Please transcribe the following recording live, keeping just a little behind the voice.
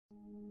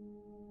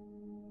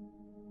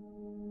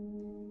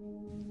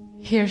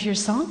Here's your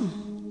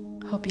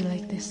song. Hope you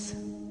like this.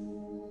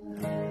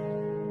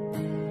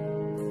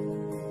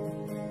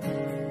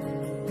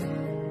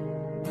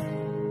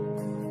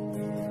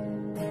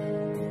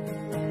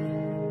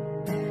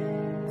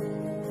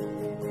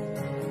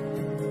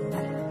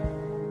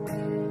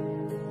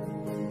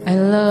 I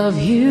love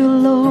you,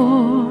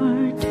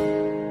 Lord,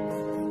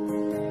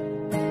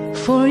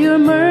 for your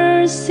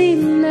mercy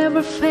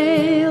never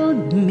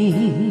failed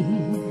me.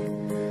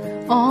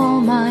 All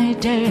my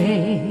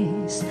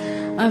days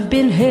I've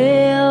been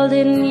held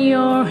in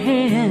your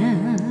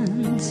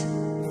hands.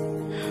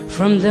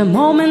 From the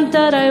moment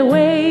that I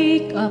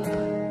wake up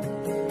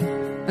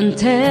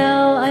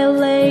until I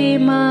lay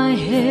my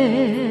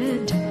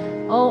head,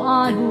 oh,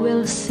 I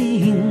will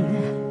sing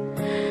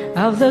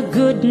of the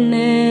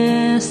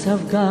goodness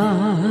of God.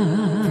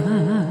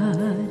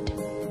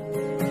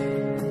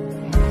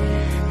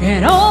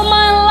 And all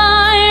my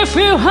life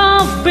you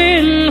have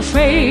been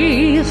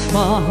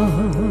faithful,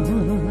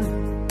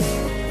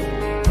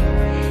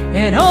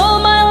 and all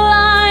my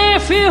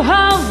life you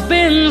have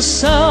been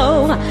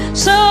so,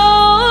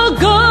 so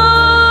good.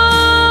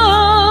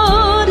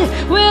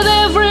 With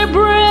every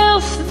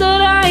breath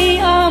that I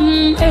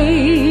am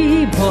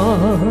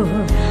able,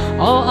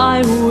 oh,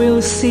 I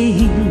will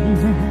sing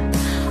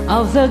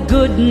of the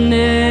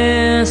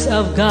goodness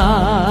of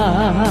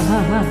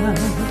God.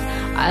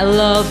 I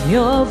love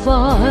your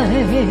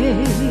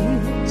voice.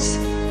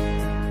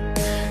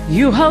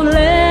 You have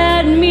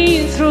led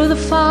me through the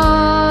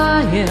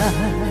fire,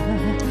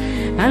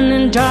 and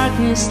in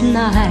darkness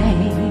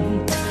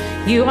night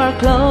you are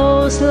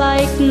close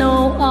like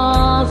no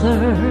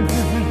other.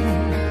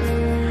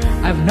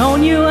 I've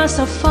known you as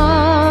a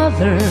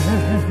father,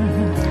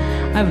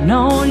 I've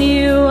known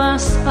you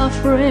as a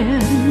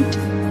friend,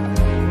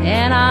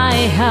 and I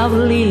have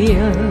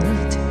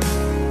lived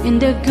in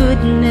the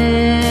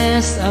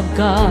goodness of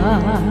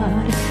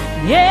God.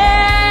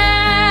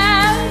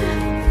 Yeah,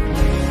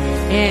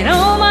 and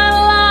all my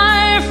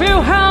life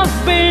you have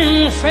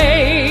been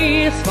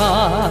faithful.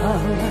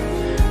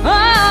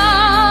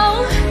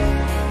 Oh,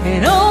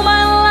 and all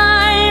my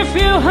life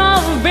you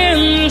have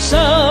been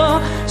so,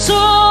 so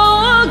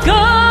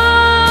good.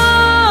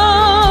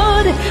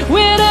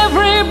 With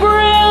every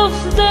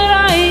breath that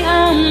I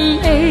am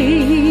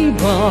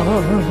able,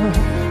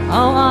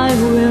 oh, I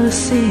will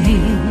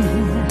sing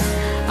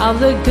of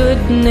the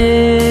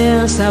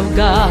goodness of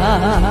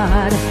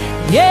God.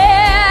 Yeah,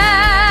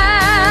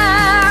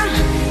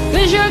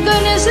 'cause your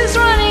goodness is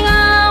running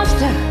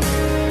after,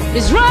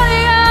 is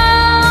running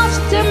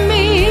after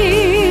me.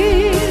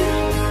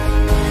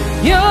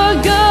 Your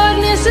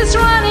goodness is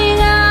running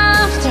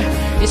after,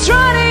 it's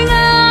running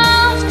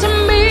after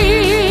me.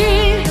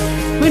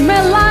 With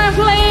my life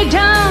laid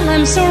down,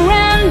 I'm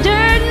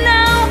surrendered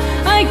now.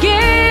 I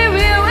give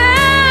you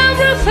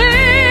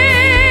everything.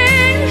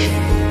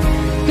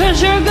 'Cause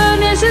your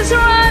goodness is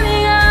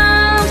running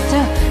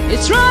after,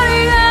 it's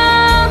running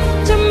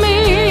after me.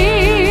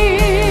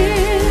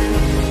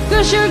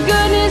 'Cause your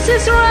goodness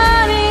is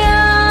running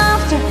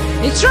after,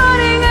 it's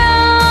running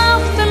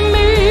after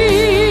me.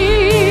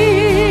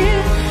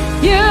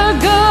 Your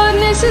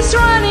goodness is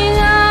running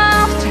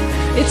after,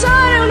 it's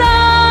running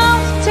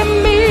after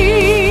me.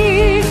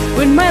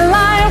 With my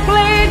life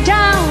laid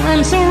down,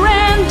 I'm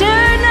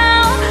surrendered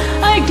now.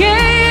 I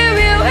gave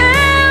you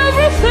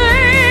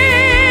everything.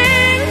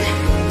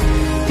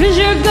 'Cause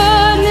your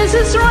goodness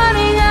is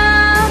running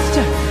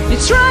after,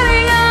 it's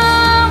running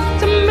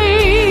after me.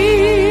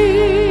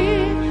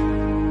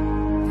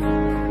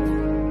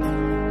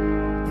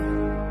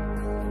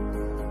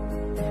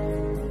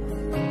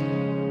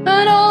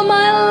 And all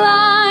my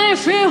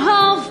life you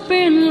have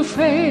been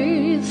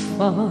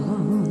faithful,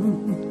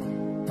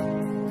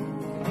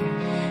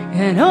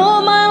 and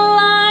all my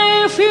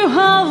life you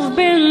have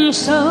been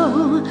so,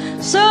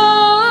 so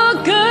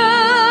good.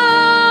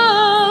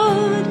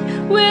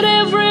 With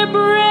every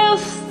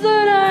breath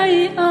that I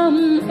am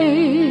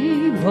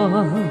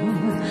able,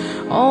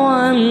 oh,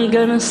 I'm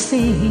gonna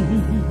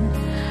sing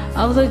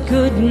of the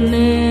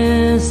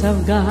goodness of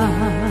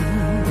God.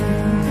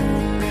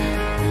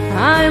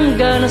 I'm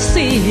gonna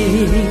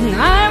sing,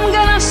 I'm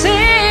gonna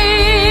sing,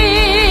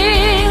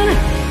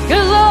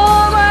 'cause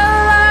all my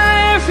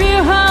life you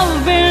have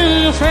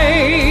been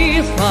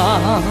faithful.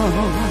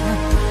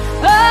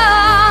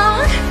 Oh,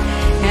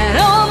 and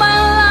all my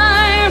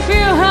life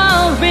you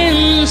have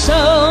been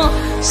so,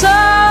 so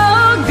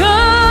good.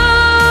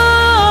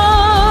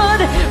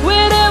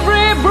 With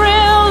every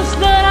breath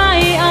that I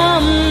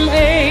am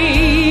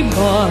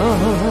able,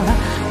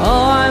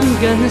 oh, I'm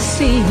gonna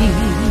sing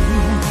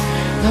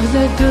of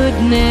the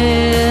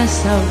goodness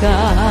of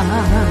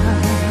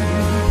God.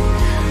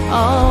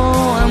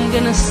 Oh, I'm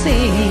gonna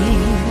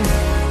sing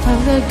of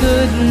the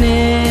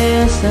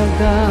goodness of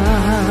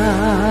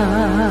God.